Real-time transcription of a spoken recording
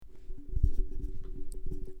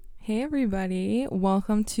Hey everybody,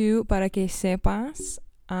 welcome to Para Que Sepas.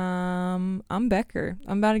 I'm Becker.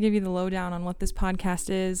 I'm about to give you the lowdown on what this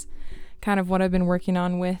podcast is, kind of what I've been working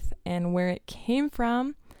on with and where it came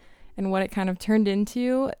from and what it kind of turned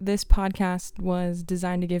into. This podcast was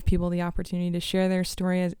designed to give people the opportunity to share their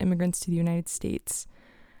story as immigrants to the United States.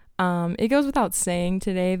 It goes without saying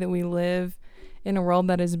today that we live in a world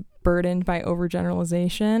that is burdened by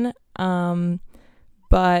overgeneralization.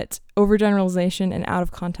 But overgeneralization and out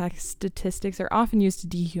of context statistics are often used to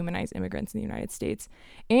dehumanize immigrants in the United States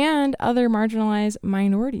and other marginalized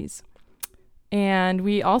minorities. And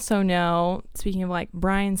we also know, speaking of like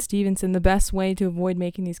Brian Stevenson, the best way to avoid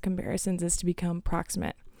making these comparisons is to become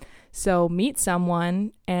proximate. So meet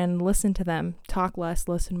someone and listen to them. Talk less,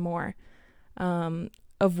 listen more.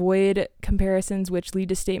 Avoid comparisons which lead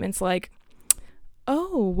to statements like,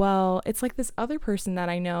 oh, well, it's like this other person that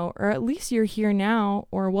I know, or at least you're here now,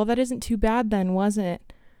 or, well, that isn't too bad then, was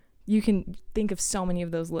it? You can think of so many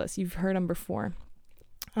of those lists. You've heard them before.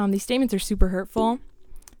 These statements are super hurtful,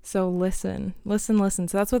 so listen.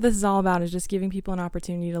 So that's what this is all about, is just giving people an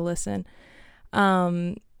opportunity to listen.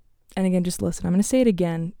 And again, just listen. I'm going to say it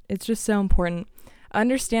again. It's just so important.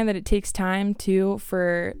 Understand that it takes time, too,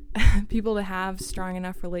 for people to have strong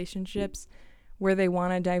enough relationships where they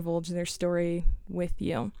want to divulge their story with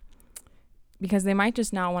you, because they might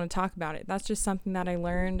just not want to talk about it. That's just something that I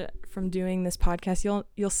learned from doing this podcast.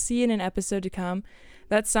 You'll see in an episode to come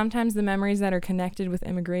that sometimes the memories that are connected with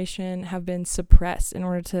immigration have been suppressed in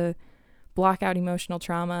order to block out emotional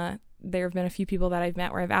trauma. There have been a few people that I've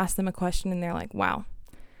met where I've asked them a question and they're like, wow,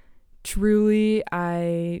 truly,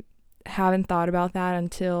 I haven't thought about that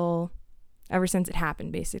until ever since it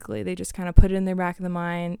happened. Basically, they just kind of put it in their back of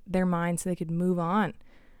their mind so they could move on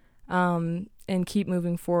and keep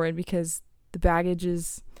moving forward, because the baggage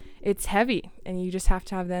it's heavy and you just have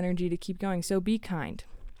to have the energy to keep going. So be kind.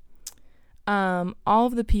 All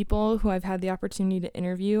of the people who I've had the opportunity to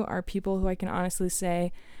interview are people who I can honestly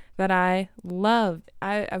say that I love.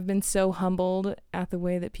 I've been so humbled at the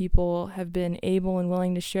way that people have been able and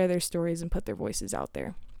willing to share their stories and put their voices out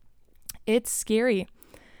there. It's scary.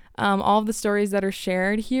 All of the stories that are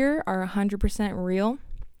shared here are 100% real.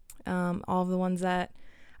 All of the ones that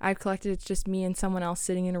I've collected, it's just me and someone else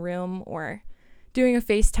sitting in a room or doing a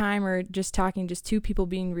FaceTime or just talking, just two people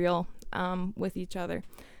being real with each other.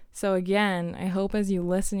 So again, I hope as you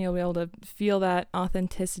listen, you'll be able to feel that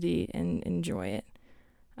authenticity and enjoy it.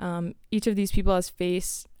 Each of these people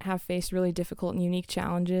have faced really difficult and unique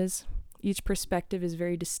challenges. Each perspective is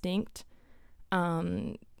very distinct.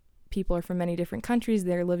 People are from many different countries.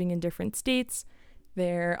 They're living in different states.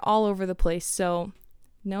 They're all over the place. So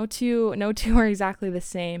no two are exactly the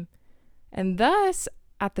same. And thus,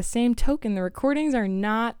 at the same token, the recordings are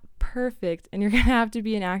not perfect, and you're going to have to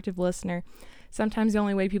be an active listener. Sometimes the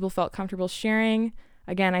only way people felt comfortable sharing,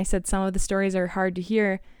 again, I said some of the stories are hard to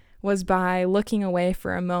hear, was by looking away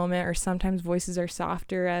for a moment, or sometimes voices are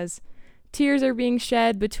softer as tears are being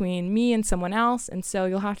shed between me and someone else, and so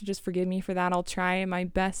you'll have to just forgive me for that. I'll try my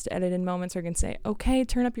best to edit in moments where I can say, okay,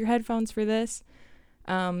 turn up your headphones for this.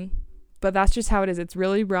 But that's just how it is. It's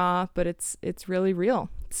really raw, but it's really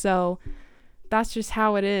real. So that's just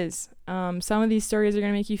how it is. Some of these stories are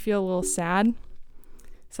going to make you feel a little sad.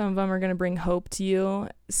 Some of them are going to bring hope to you.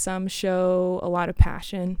 Some show a lot of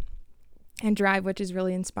passion and drive, which is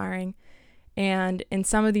really inspiring. And in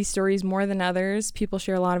some of these stories, more than others, people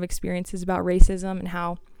share a lot of experiences about racism and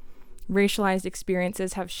how racialized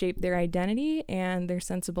experiences have shaped their identity and their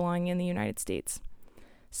sense of belonging in the United States.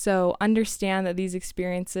 So understand that these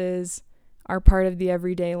experiences are part of the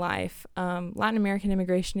everyday life. Latin American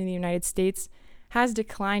immigration in the United States has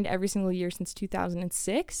declined every single year since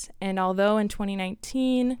 2006. And although in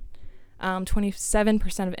 2019,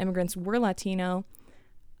 27% of immigrants were Latino,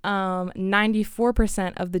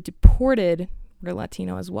 94% of the deported were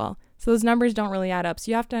Latino as well. So those numbers don't really add up. So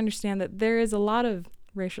you have to understand that there are a lot of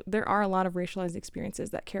racialized experiences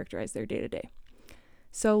that characterize their day-to-day.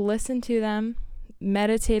 So listen to them,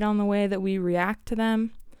 meditate on the way that we react to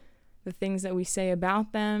them, the things that we say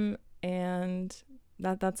about them, and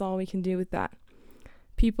that's all we can do with that.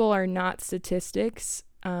 People are not statistics.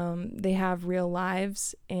 They have real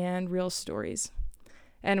lives and real stories.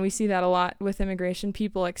 And we see that a lot with immigration.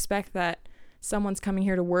 People expect that someone's coming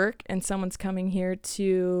here to work and someone's coming here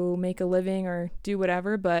to make a living or do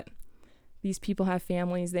whatever, but these people have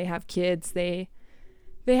families, they have kids, they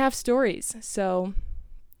have stories. So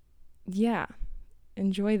yeah,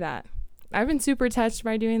 enjoy that. I've been super touched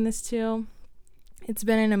by doing this too. It's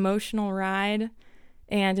been an emotional ride,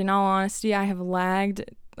 and in all honesty, I have lagged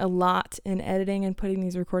a lot in editing and putting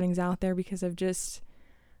these recordings out there because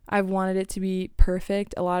I've wanted it to be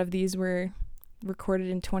perfect. A lot of these were recorded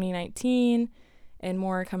in 2019 and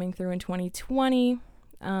more are coming through in 2020.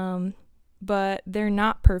 But they're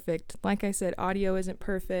not perfect. Like I said, audio isn't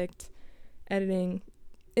perfect. Editing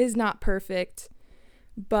is not perfect.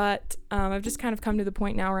 But I've just kind of come to the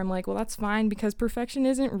point now where I'm like, well, that's fine because perfection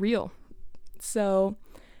isn't real. So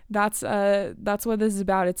that's what this is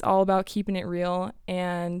about. It's all about keeping it real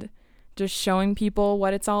and just showing people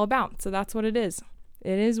what it's all about. So that's what it is.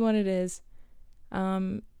 It is what it is.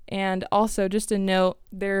 And also, just a note,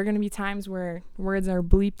 there are going to be times where words are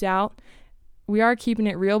bleeped out. We are keeping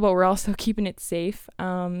it real, but we're also keeping it safe.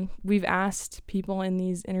 We've asked people in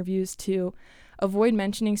these interviews to avoid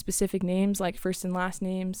mentioning specific names like first and last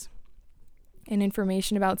names and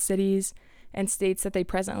information about cities and states that they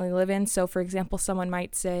presently live in. So, for example, someone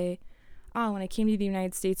might say, when I came to the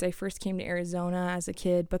United States, I first came to Arizona as a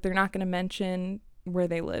kid, but they're not going to mention where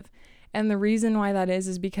they live. And the reason why that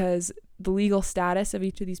is because the legal status of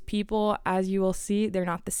each of these people, as you will see, they're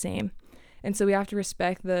not the same. And so we have to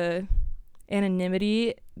respect the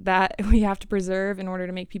anonymity that we have to preserve in order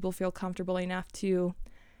to make people feel comfortable enough to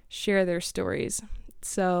share their stories.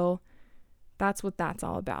 So that's what that's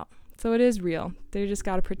all about. So it is real. They just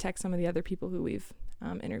got to protect some of the other people who we've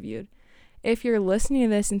interviewed. If you're listening to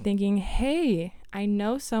this and thinking, hey, I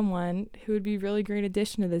know someone who would be a really great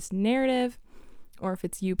addition to this narrative, or if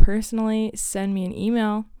it's you personally, send me an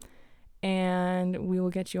email and we will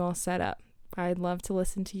get you all set up. I'd love to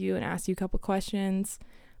listen to you and ask you a couple questions,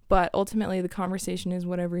 but ultimately the conversation is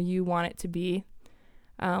whatever you want it to be.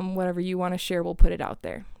 Whatever you want to share, we'll put it out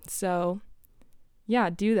there. So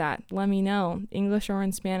yeah, do that. Let me know, English or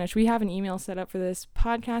in Spanish. We have an email set up for this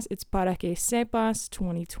podcast. It's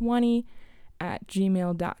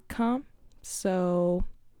paraquesepas2020@gmail.com. So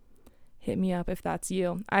hit me up if that's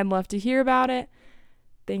you. I'd love to hear about it.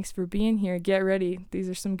 Thanks for being here. Get ready. These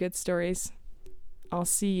are some good stories. I'll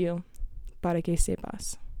see you. Para que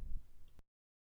sepas.